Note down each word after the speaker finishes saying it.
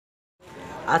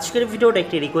আজকের ভিডিওটা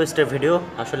একটি রিকোয়েস্টের ভিডিও।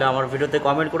 আসলে আমার ভিডিওতে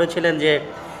কমেন্ট করেছিলেন যে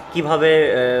কিভাবে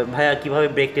ভাইয়া কিভাবে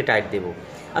ব্রেকটি টাইট দেব।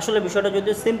 আসলে বিষয়টা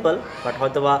যদিও সিম্পল, বাট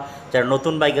হয়তোবা যারা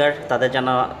নতুন বাইকার তাদের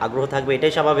জানা আগ্রহ থাকবে,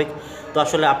 এটাই স্বাভাবিক। তো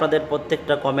আসলে আপনাদের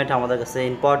প্রত্যেকটা কমেন্ট আমাদের কাছে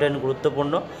ইম্পর্টেন্ট,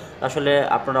 গুরুত্বপূর্ণ। আসলে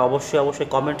আপনারা অবশ্যই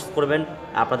কমেন্টস করবেন।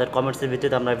 আপনাদের কমেন্টসের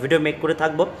ভিত্তিতে আমরা ভিডিও মেক করে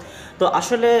থাকবো। তো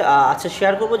আসলে আচ্ছা,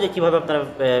 শেয়ার করবো যে কীভাবে আপনারা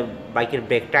বাইকের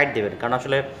ব্রেক টাইট দেবেন। কারণ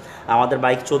আসলে আমাদের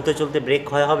বাইক চলতে চলতে ব্রেক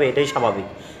ক্ষয় হবে, এটাই স্বাভাবিক।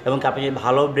 এবং আপনি যদি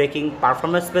ভালো ব্রেকিং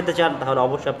পারফরমেন্স পেতে চান তাহলে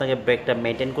অবশ্যই আপনাকে ব্রেকটা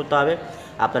মেনটেন করতে হবে।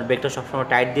 আপনার ব্রেকটা সবসময়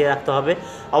টাইট দিয়ে রাখতে হবে।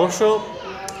 অবশ্য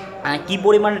কী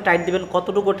পরিমাণে টাইট দেবেন,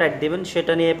 কতটুকু টাইট দেবেন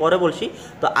সেটা নিয়ে পরে বলছি।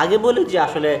 তো আগে বলি যে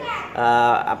আসলে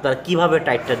আপনারা কীভাবে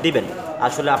টাইটটা দিবেন।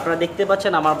 আসলে আপনারা দেখতে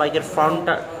পাচ্ছেন আমার বাইকের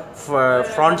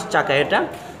ফ্রন্ট চাকা এটা।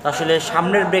 আসলে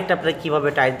সামনের ব্রেকটা আপনারা কীভাবে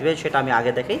টাইট দেবেন সেটা আমি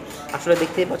আগে দেখাই। আসলে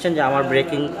দেখতেই পাচ্ছেন যে আমার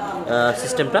ব্রেকিং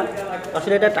সিস্টেমটা।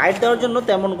 আসলে এটা টাইট দেওয়ার জন্য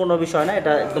তেমন কোনো বিষয় না,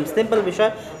 এটা একদম সিম্পল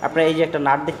বিষয়। আপনারা এই যে একটা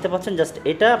নাট দেখতে পাচ্ছেন, জাস্ট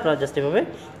এটা আপনারা জাস্ট এভাবে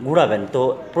ঘোরাবেন। তো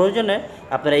প্রয়োজনে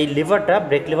আপনারা এই লিভারটা,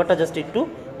 ব্রেক লিভারটা জাস্ট একটু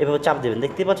এভাবে চাপ দেবেন।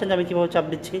 দেখতেই পাচ্ছেন যে আমি কীভাবে চাপ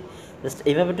দিচ্ছি, জাস্ট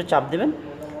এইভাবে একটু চাপ দেবেন।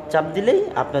 চাপ দিলেই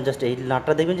আপনার জাস্ট এই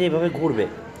নাটটা দেখবেন যে এইভাবে ঘুরবে।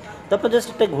 তো আপনার জাস্ট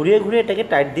এটা ঘুরিয়ে এটাকে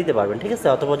টাইট দিতে পারবেন, ঠিক আছে।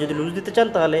 অথবা যদি লুজ দিতে চান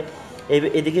তাহলে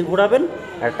এদিকে ঘোরাবেন,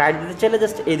 আর টাইট দিতে চাইলে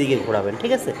জাস্ট এইদিকে ঘোরাবেন,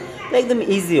 ঠিক আছে। তো একদম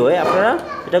ইজি ওয়ে আপনারা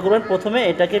এটা করবেন। প্রথমে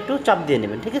এটাকে একটু চাপ দিয়ে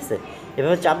নেবেন, ঠিক আছে।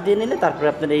 এভাবে চাপ দিয়ে নিলে তারপরে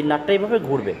আপনার এই নাটটা এইভাবে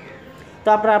ঘুরবে। তো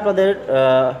আপনারা আপনাদের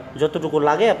যতটুকু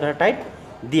লাগে আপনারা টাইট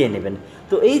দিয়ে নেবেন।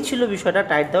 তো এই ছিল বিষয়টা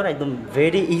টাইট দেওয়ার, একদম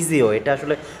ভেরি ইজি ওয়ে। এটা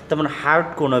আসলে তেমন হার্ড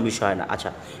কোনো বিষয় না। আচ্ছা,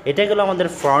 এটা গেলো আমাদের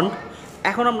ফ্রন্ট।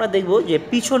 এখন আমরা দেখব যে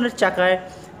পিছনের চাকায়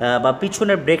বা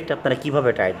পিছনের ব্রেকটা আপনারা কীভাবে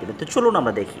টাইট দেবেন। তো চলুন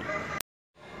আমরা দেখি।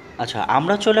 আচ্ছা,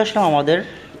 আমরা চলে আসলাম আমাদের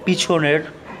পিছনের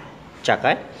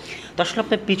চাকায়। তো আসলে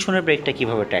আপনি পিছনের ব্রেকটা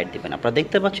কীভাবে টাইট দেবেন। আপনারা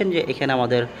দেখতে পাচ্ছেন যে এখানে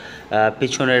আমাদের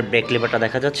পিছনের ব্রেক লিভারটা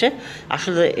দেখা যাচ্ছে।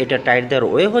 আসলে এটা টাইট দেওয়ার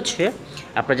ওয়ে হচ্ছে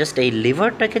আপনারা জাস্ট এই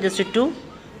লিভারটাকে জাস্ট একটু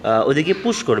ওদিকে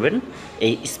পুশ করবেন।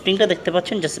 এই স্প্রিংটা দেখতে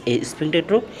পাচ্ছেন, জাস্ট এই স্প্রিংটা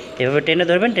একটু এভাবে টেনে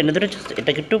ধরবেন, টেনে ধরে জাস্ট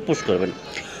এটাকে একটু পুশ করবেন।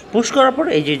 পুশ করার পর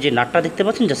এই যে নাটটা দেখতে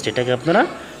পাচ্ছেন, জাস্ট এটাকে আপনারা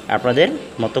আপনাদের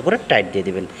মতো করে টাইট দিয়ে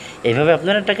দেবেন। এইভাবে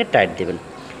আপনারা এটাকে টাইট দেবেন।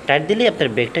 টাইট দিলেই আপনার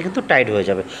ব্রেকটা কিন্তু টাইট হয়ে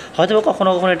যাবে। হয়তো বা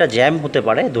কখনও কখনও এটা জ্যাম হতে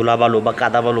পারে, ধুলাবালু বা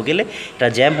কাদাবালু গেলে এটা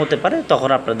জ্যাম হতে পারে। তখন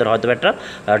আপনাদের হয়তো একটা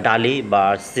ডালি বা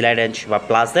সিলাই রেঞ্চ বা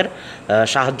প্লাসের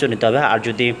সাহায্য নিতে হবে। আর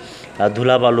যদি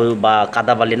ধুলাবালু বা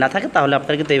কাদাবালি না থাকে তাহলে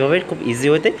আপনারা কিন্তু এইভাবে খুব ইজি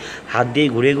হইতে হাত দিয়ে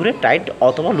ঘুরিয়ে টাইট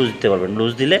অথবা লুজ দিতে পারবেন।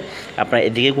 লুজ দিলে আপনারা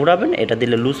এদিকে ঘোরাবেন, এটা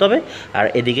দিলে লুজ হবে, আর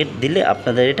এদিকে দিলে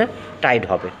আপনাদের এটা টাইট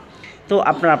হবে। তো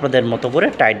আপনারা আপনাদের মতো করে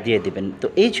টাইট দিয়ে দিবেন। তো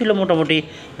এই ছিল মোটামুটি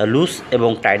লুজ এবং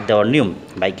টাইট দেওয়ার নিয়ম,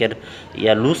 বাইকের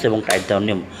লুজ এবং টাইট দেওয়ার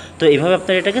নিয়ম। তো এইভাবে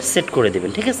আপনারা এটাকে সেট করে দেবেন,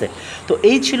 ঠিক আছে। তো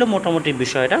এই ছিল মোটামুটি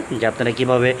বিষয়টা যে আপনারা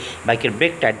কীভাবে বাইকের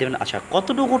ব্রেক টাইট দেবেন। আচ্ছা,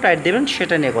 কতটুকু টাইট দেবেন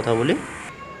সেটা নিয়ে কথা বলি।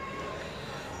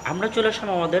 আমরা চলে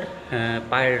আসলাম আমাদের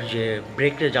পায়ের যে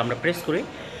ব্রেকটা যে আমরা প্রেস করি,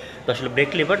 তো আসলে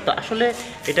ব্রেক লিভার। তো আসলে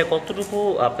এটা কতটুকু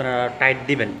আপনারা টাইট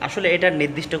দিবেন, আসলে এটার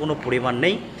নির্দিষ্ট কোনো পরিমাণ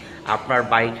নেই। আপনার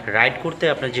বাইক রাইড করতে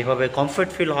আপনার যেভাবে কমফর্ট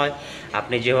ফিল হয়,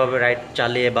 আপনি যেভাবে রাইড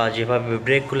চালিয়ে বা যেভাবে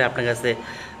ব্রেক খুলে আপনার কাছে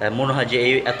মনে হয় যে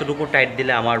এই এতটুকু টাইট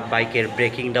দিলে আমার বাইকের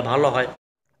ব্রেকিংটা ভালো হয়।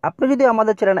 আপনি যদি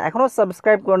আমাদের চ্যানেল এখনও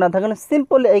সাবস্ক্রাইব করে না থাকেন,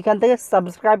 সিম্পল এইখান থেকে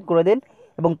সাবস্ক্রাইব করে দিন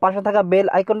এবং পাশে থাকা বেল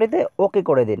আইকনটিতে ওকে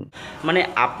করে দিন। মানে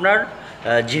আপনার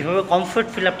যেভাবে কমফর্ট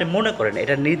ফিল আপনি মনে করেন,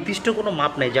 এটা নির্দিষ্ট কোনো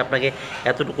মাপ নেই যে আপনাকে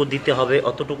এতটুকু দিতে হবে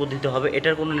অতটুকু দিতে হবে,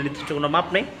 এটার কোনো নির্দিষ্ট কোনো মাপ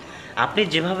নেই। আপনি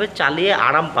যেভাবে চালিয়ে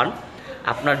আরাম পান,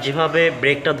 আপনার যেভাবে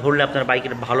ব্রেকটা ধরলে আপনার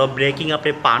বাইকের ভালো ব্রেকিং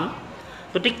আপনি পান,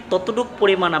 তো ঠিক ততটুকু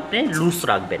পরিমাণ আপনি লুজ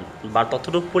রাখবেন বা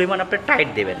ততটুকু পরিমাণ আপনি টাইট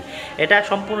দেবেন। এটা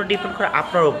সম্পূর্ণ ডিপেন্ড করে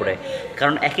আপনার উপরে।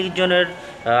 কারণ এক একজনের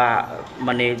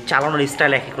মানে চালানোর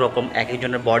স্টাইল এক এক রকম, এক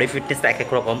একজনের বডি ফিটনেস এক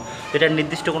এক রকম। তো এটার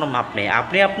নির্দিষ্ট কোনো মাপ নেই,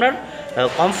 আপনি আপনার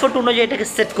কমফোর্ট অনুযায়ী এটাকে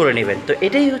সেট করে নেবেন। তো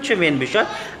এটাই হচ্ছে মেন বিষয়।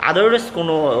 আদারওয়াইজ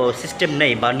কোনো সিস্টেম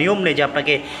নেই বা নিয়ম নেই যে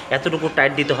আপনাকে এতটুকু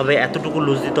টাইট দিতে হবে, এতটুকু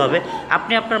লুজ দিতে হবে।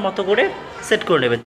 আপনি আপনার মতো করে সেট করে নেবেন।